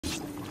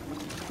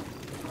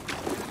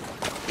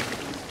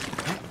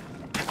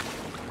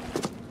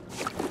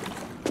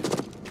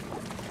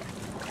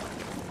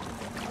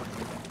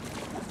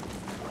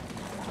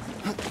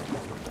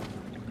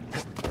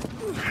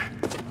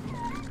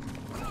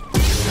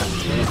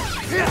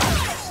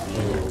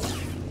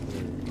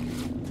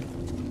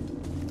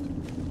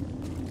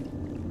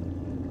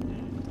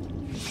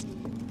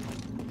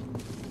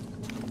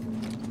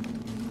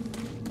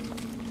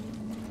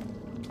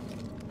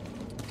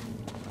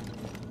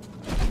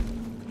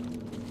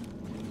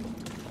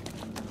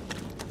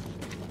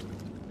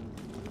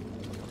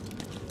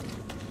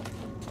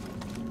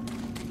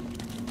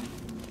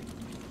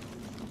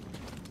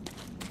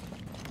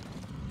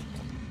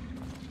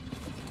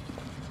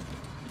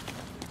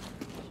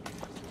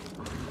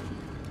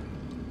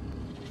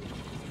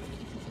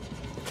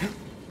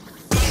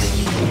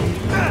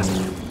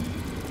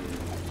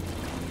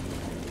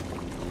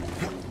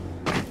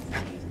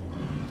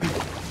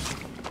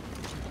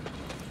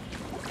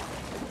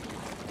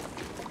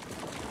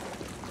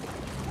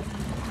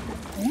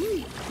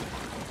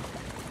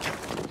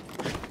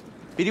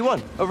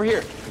BD1, over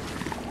here.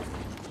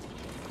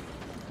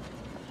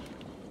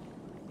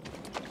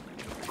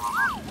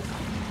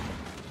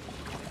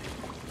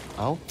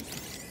 Oh?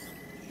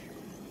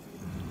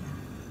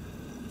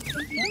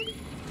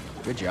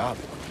 Good job.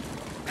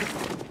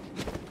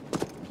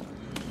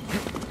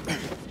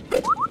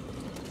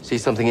 See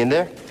something in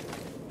there?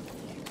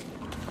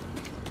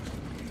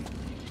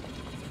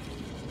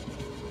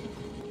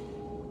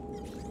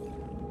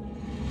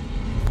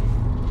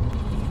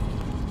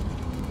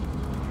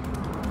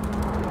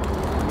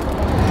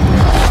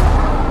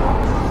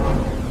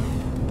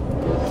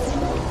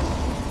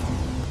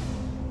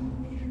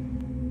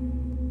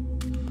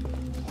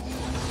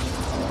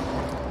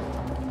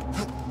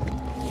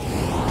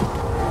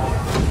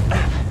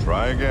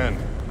 Try again.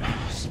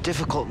 It's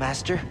difficult,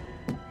 Master.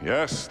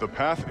 Yes, the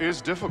path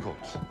is difficult.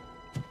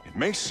 It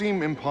may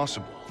seem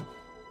impossible,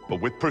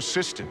 but with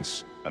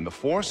persistence and the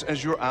Force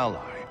as your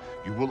ally,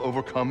 you will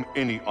overcome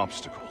any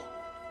obstacle.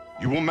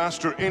 You will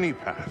master any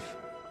path.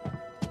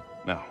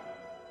 Now,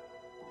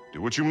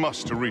 do what you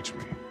must to reach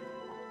me.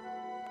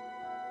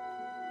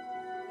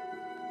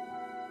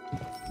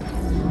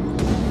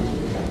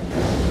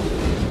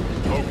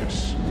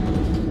 Focus.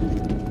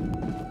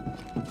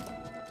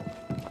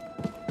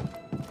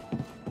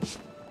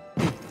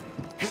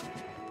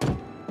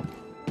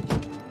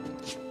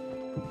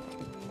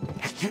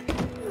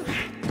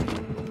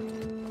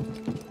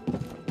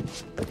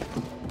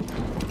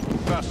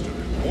 Faster,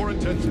 more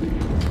intensity.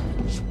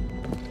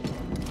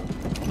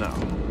 Now,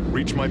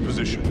 reach my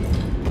position.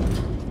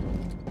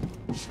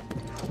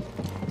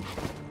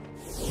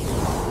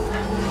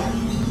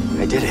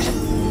 I did it.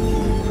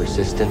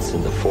 Persistence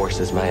and the Force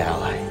is my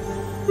ally.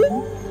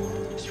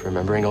 Just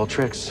remembering old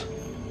tricks.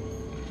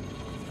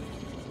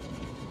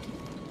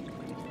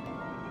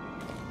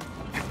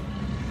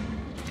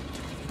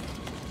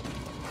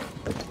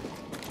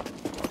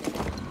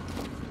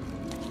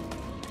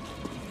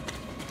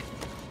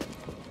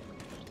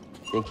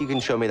 Think you can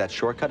show me that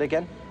shortcut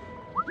again?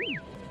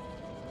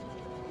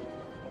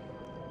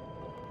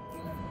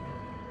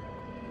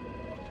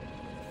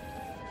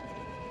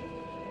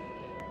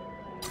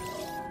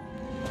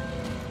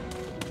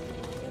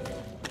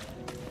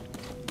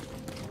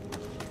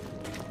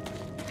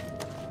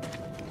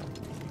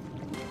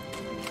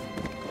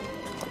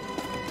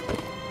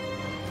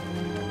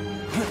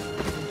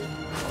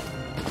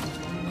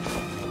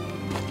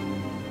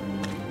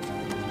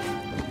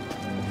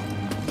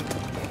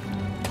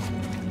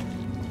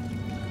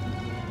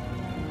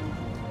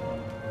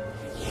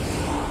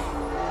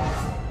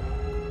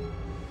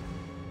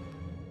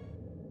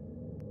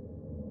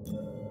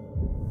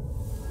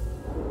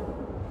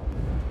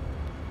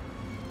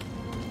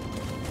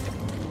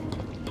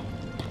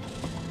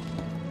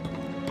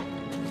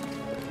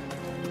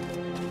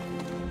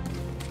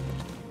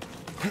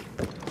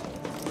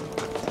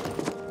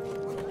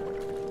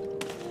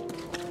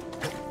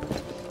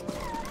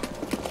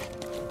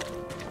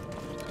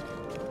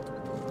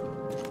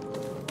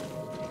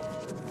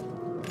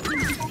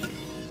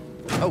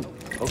 Oh,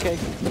 okay.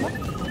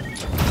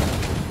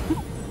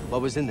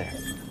 What was in there?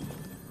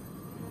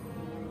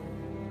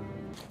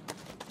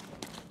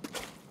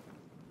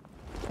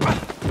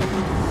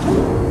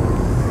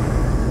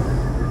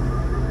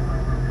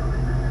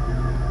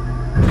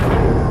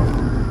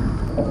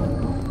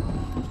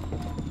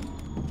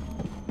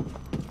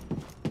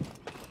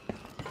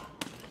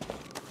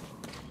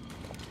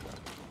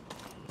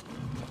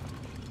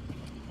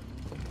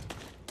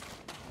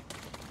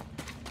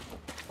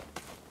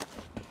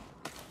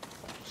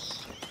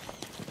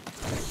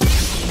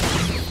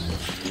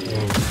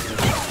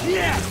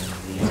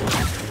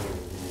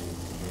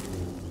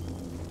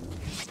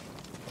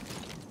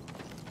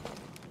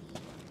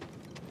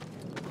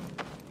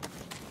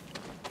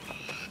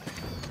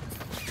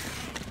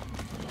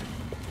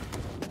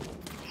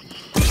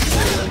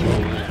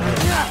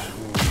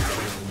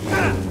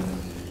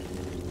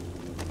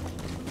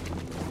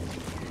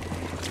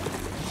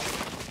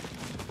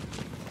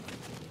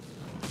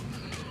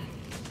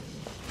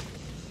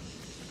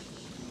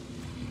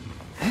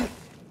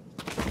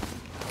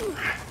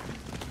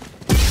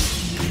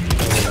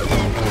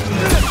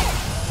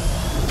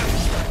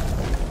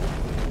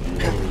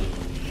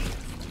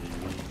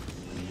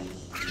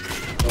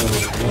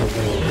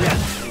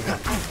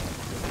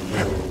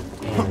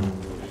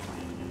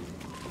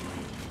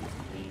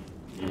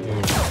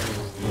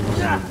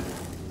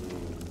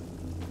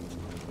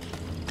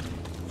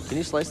 Can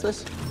you slice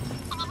this?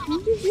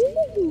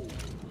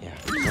 Yeah,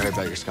 sorry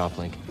about your scalp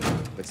link.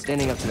 But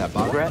standing up to that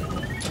bog rat,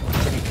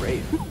 pretty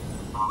brave.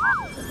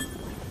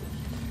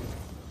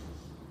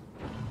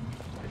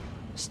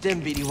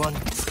 Stim,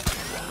 BD1.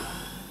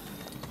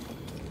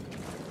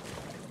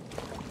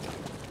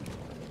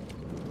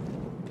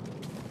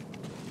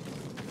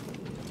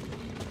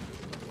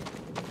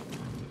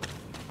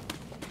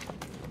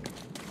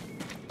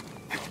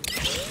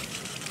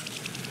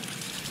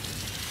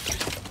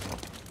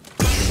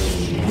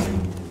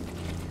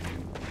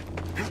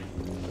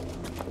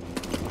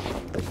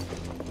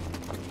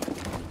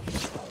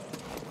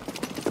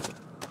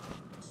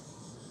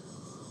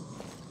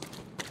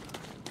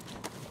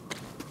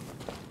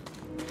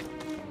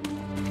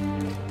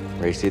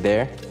 Tracy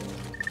there?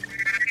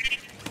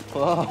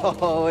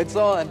 Whoa, it's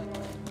on.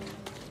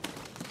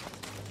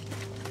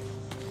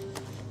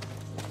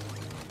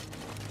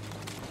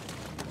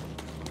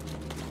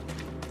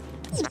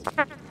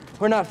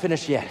 We're not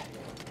finished yet.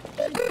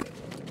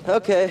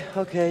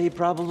 Okay, you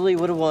probably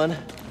would have won.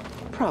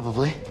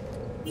 Probably.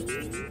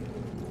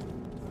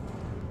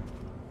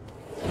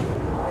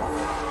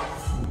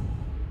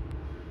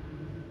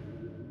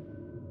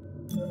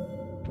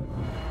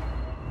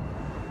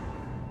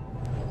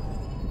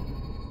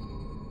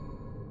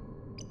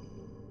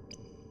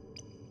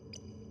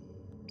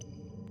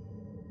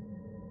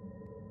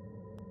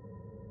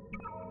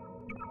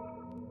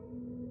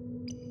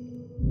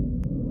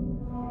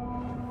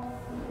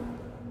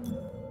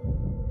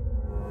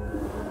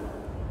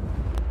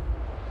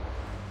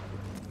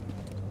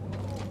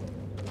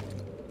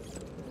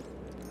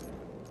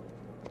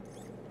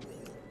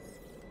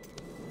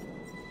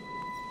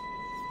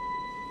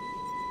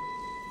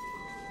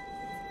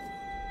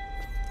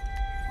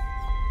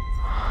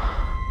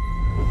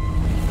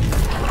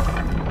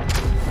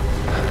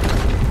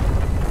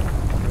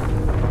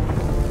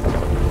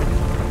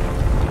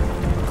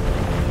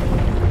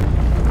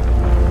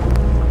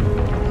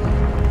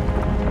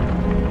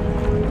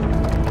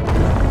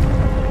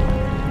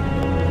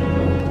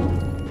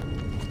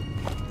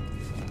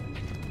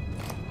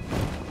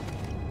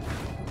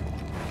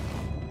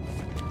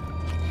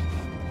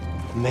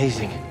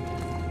 Amazing.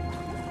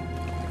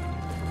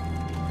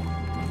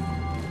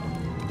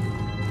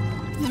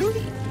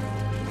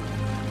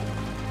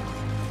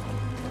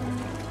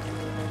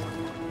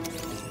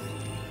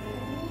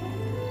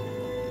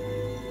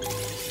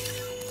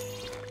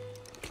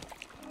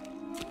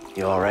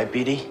 You all right,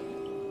 BD?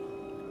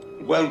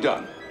 Well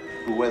done,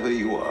 whoever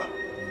you are.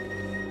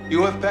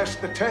 You have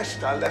passed the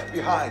test I left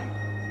behind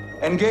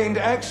and gained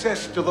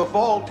access to the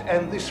vault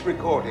and this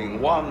recording,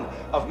 one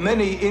of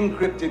many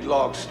encrypted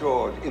logs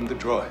stored in the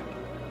droid.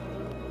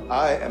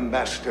 I am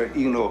Master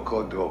Eno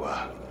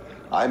Cordova.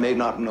 I may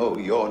not know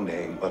your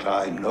name, but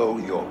I know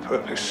your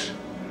purpose.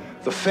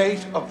 The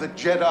fate of the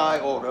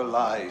Jedi Order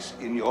lies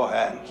in your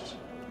hands.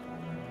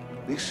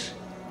 This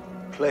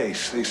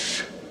place,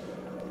 this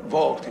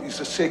vault, is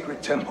a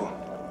sacred temple,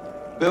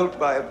 built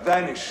by a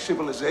vanished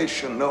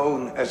civilization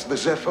known as the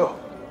Zepho.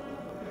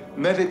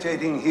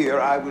 Meditating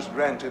here, I was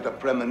granted a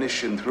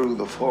premonition through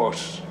the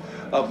Force,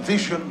 a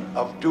vision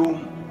of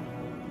doom.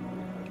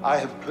 I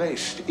have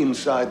placed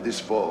inside this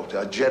vault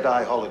a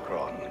Jedi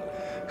holocron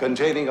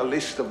containing a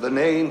list of the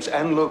names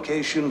and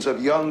locations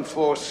of young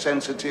Force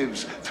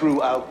sensitives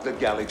throughout the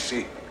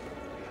galaxy.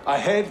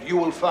 Ahead, you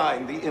will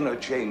find the inner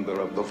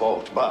chamber of the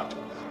vault, but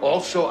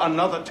also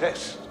another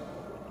test.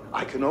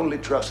 I can only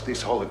trust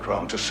this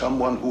holocron to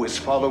someone who has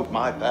followed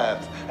my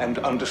path and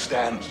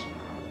understands.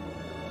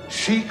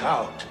 Seek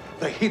out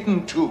the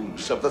hidden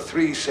tombs of the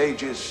three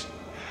sages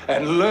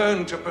and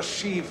learn to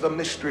perceive the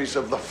mysteries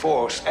of the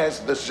Force as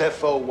the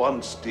Zepho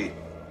once did.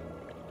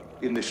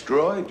 In this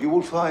droid, you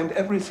will find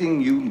everything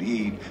you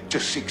need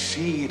to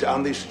succeed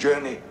on this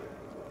journey.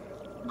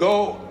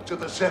 Go to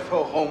the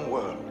Zepho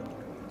homeworld.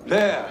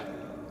 There,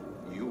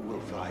 you will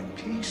find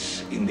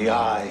peace in the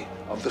eye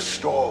of the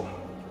storm.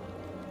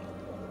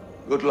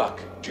 Good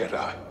luck,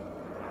 Jedi.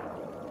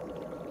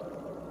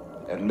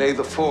 And may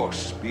the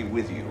Force be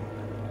with you.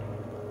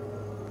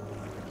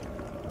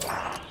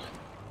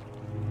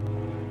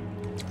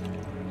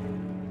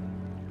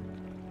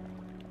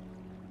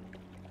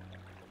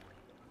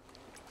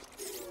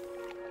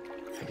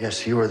 I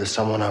guess you were the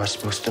someone I was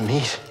supposed to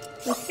meet.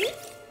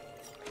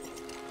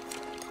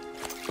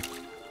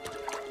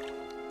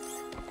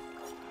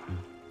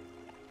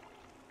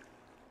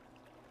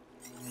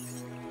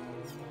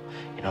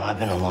 You know, I've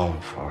been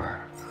alone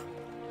for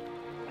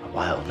a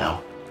while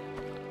now.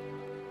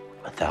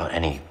 Without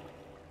any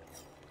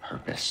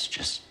purpose,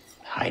 just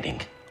hiding.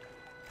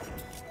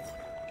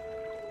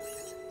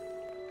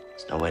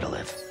 There's no way to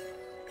live.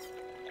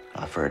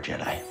 Not for a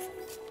Jedi.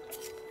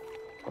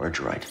 Or a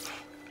droid.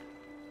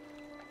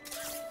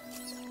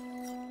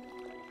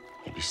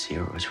 Maybe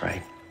Seer was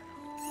right.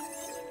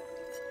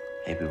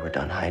 Maybe we're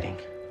done hiding.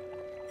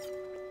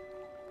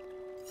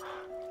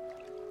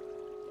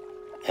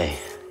 Hey,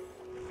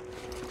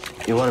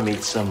 you want to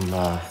meet some,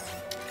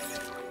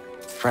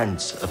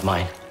 friends of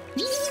mine?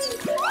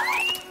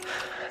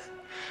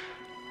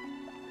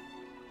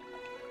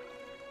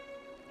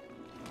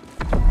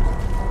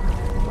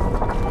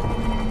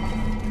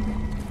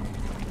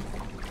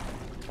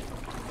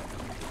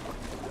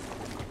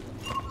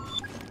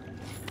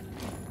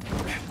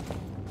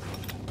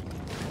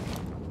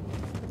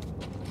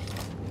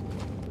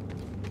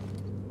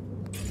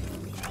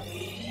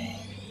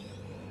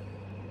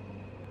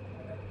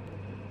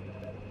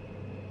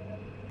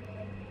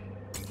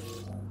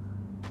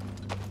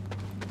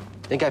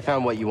 I think I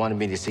found what you wanted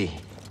me to see.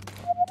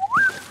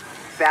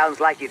 Sounds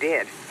like you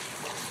did.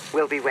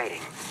 We'll be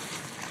waiting.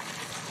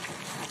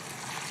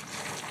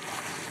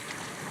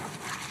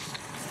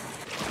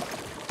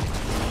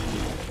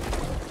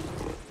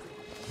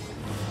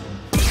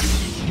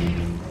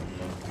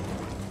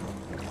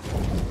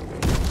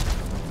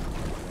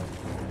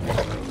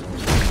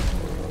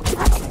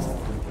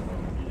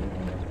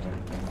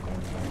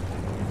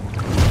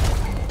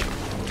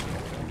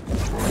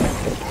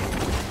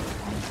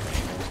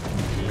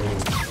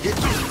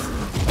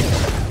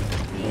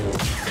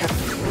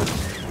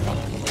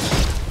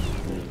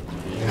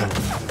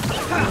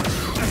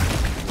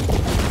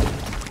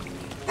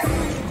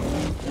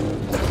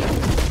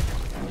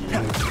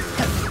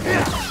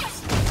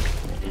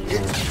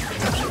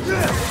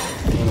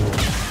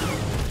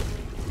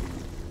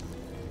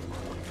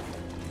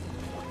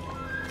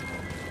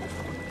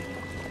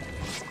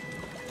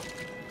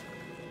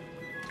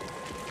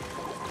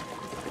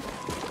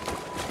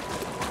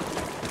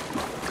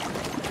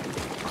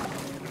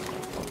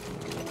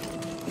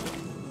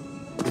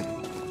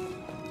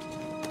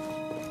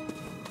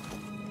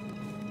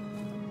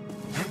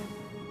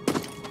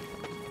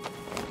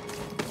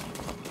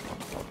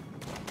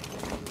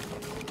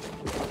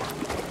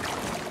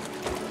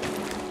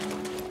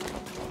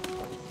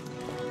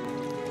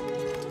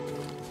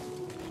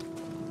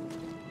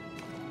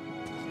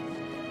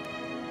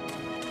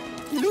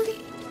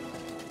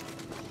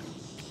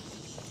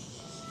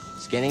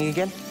 Scanning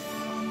again?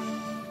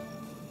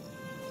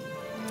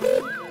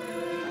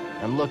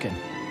 I'm looking.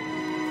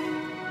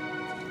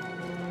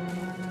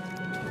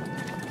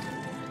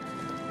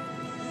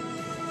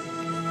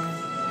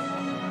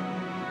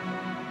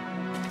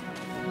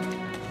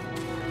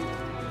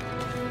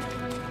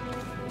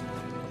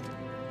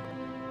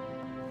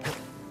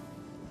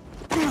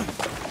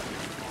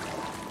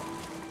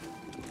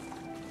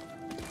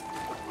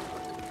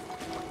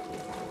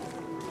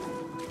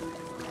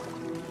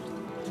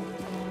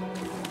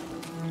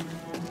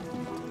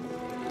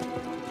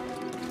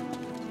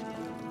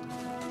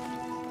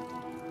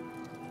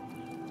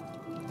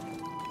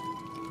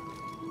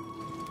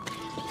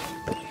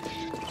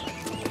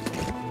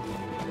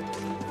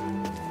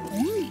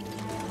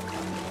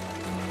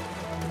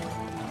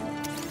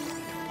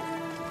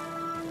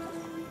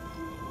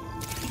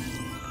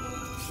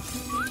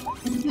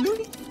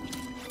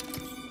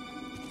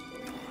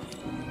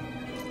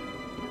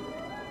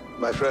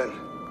 My friend,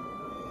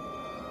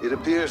 it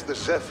appears the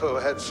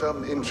Zepho had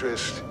some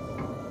interest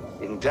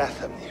in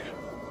Dathomir.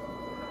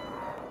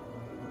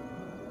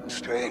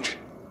 Strange.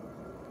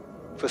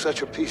 For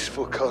such a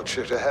peaceful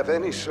culture to have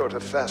any sort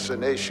of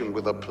fascination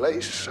with a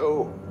place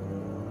so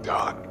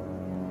dark.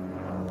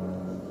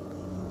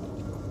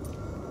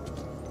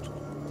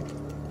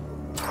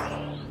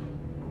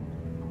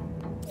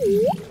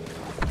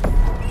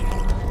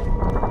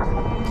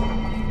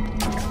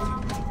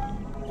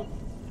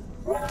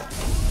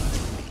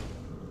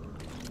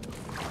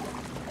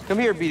 Come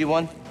here,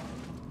 BD1.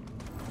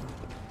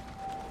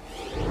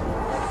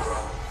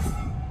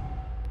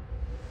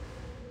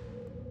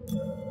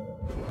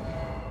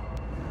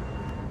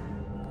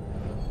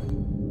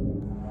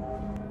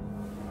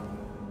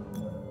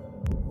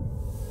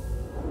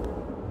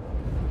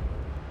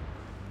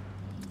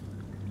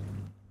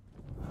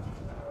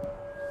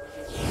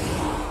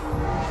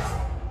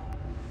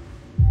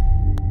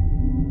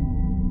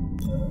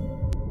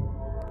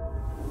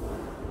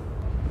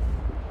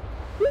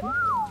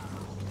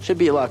 Should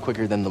be a lot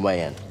quicker than the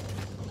way in.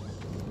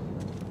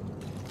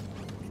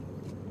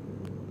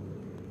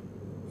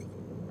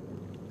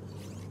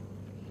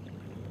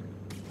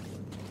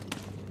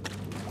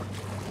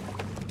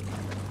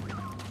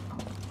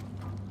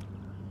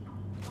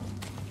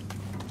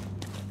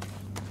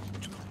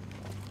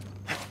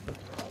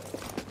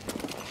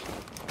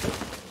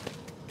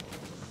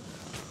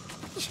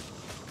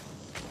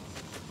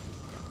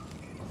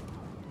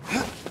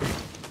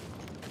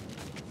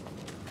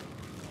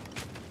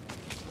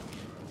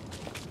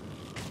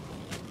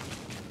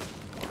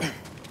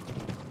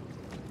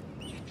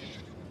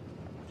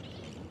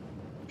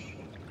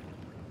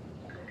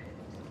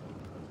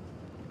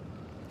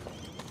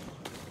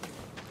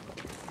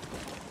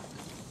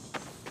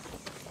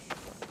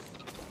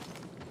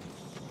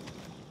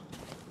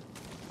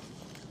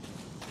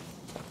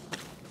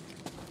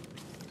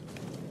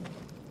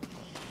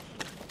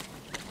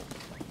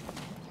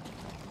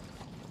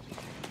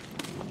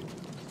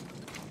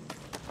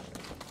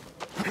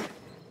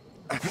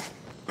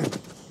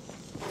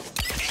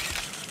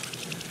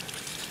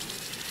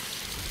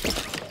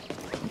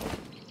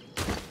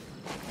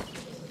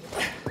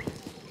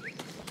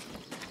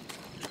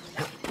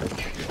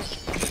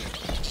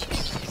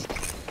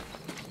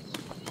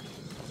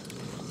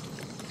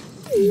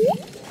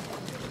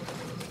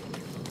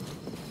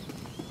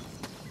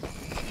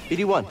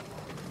 BD1.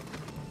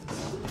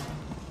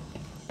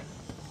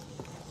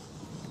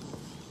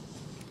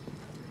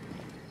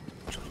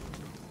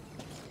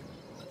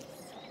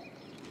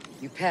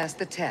 You passed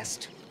the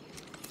test.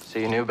 So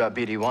you knew about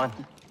BD1?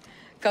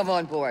 Come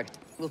on board.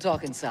 We'll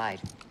talk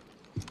inside.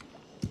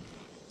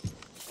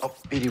 Oh,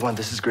 BD1,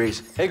 this is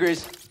Grease. Hey,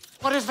 Grease.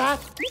 What is that?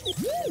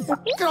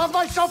 Get off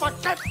my sofa!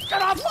 Get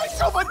off my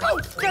sofa!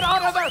 Don't! Get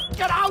out of there!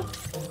 Get out!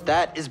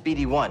 That is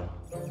BD1.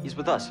 He's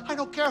with us. I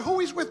don't care who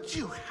he's with. Do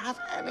you have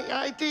any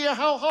idea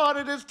how hard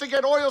it is to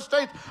get oil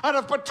stains out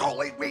of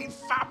petroleum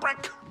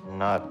fabric?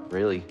 Not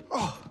really.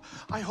 Oh,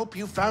 I hope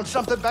you found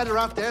something better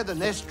out there than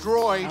this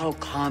droid. Oh,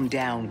 calm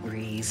down,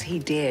 Grease. He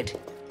did.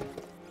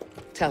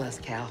 Tell us,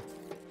 Cal.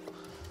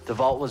 The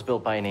vault was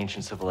built by an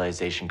ancient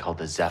civilization called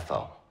the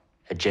Zepho.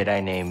 A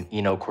Jedi named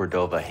Eno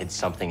Cordova hid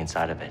something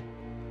inside of it.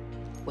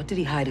 What did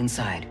he hide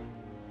inside?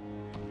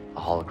 A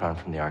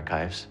holocron from the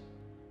archives.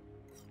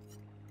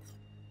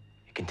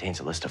 It contains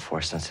a list of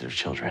Force-sensitive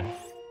children.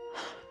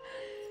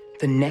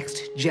 The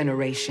next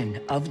generation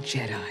of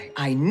Jedi.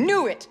 I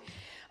knew it!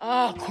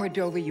 Ah,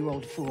 Cordova, you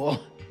old fool.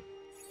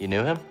 You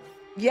knew him?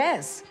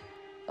 Yes,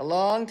 a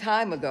long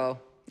time ago.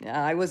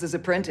 I was his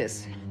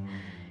apprentice.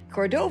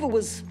 Cordova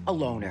was a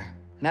loner.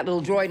 That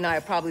little droid and I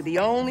are probably the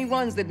only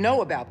ones that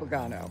know about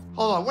Pagano.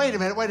 Hold on, wait a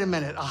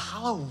minute. A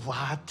hollow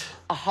what?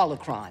 A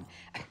holocron.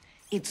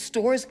 It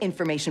stores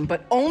information,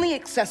 but only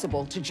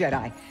accessible to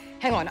Jedi.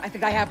 Hang on, I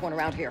think I have one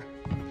around here.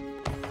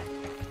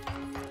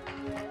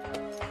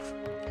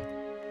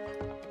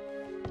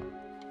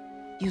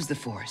 Use the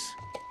Force.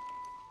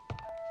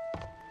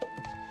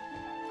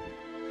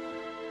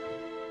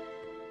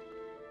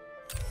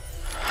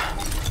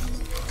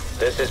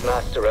 This is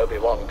Master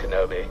Obi-Wan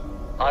Kenobi.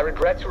 I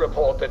regret to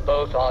report that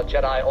both our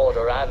Jedi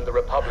Order and the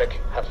Republic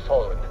have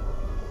fallen.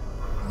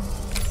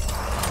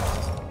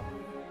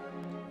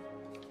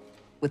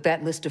 With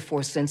that list of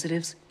Force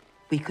sensitives,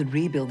 we could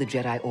rebuild the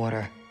Jedi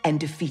Order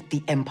and defeat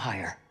the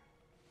Empire.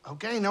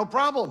 Okay, no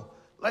problem.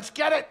 Let's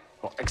get it.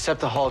 Well,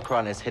 except the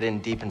holocron is hidden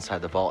deep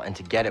inside the vault, and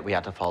to get it, we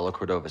have to follow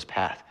Cordova's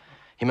path.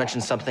 He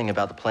mentioned something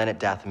about the planet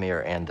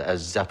Dathomir and a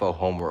Zepho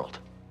homeworld.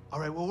 All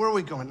right, well, where are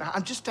we going? Now,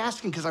 I'm just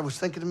asking because I was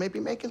thinking of maybe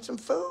making some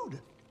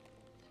food.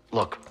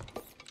 Look,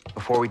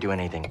 before we do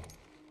anything,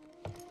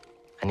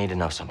 I need to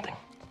know something.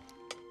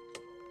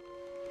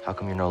 How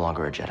come you're no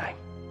longer a Jedi?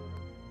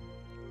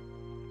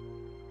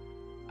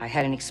 I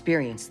had an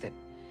experience that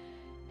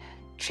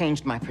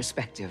changed my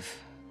perspective.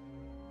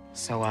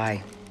 So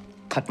I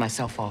cut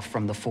myself off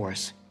from the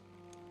Force.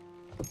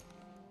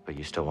 But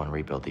you still want to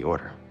rebuild the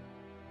Order.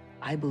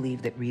 I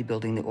believe that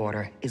rebuilding the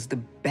Order is the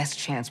best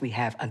chance we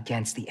have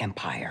against the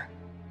Empire.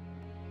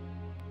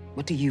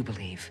 What do you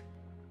believe?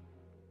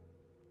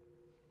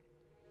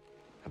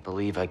 I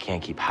believe I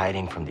can't keep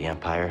hiding from the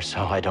Empire,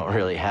 so I don't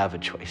really have a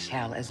choice.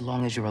 Cal, as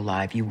long as you're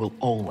alive, you will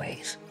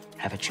always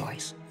have a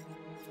choice.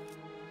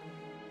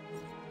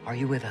 Are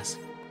you with us?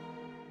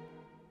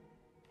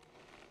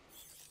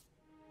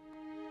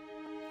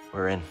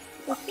 We're in.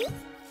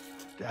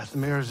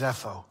 Dathomir or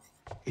Zepho,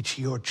 it's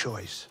your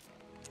choice.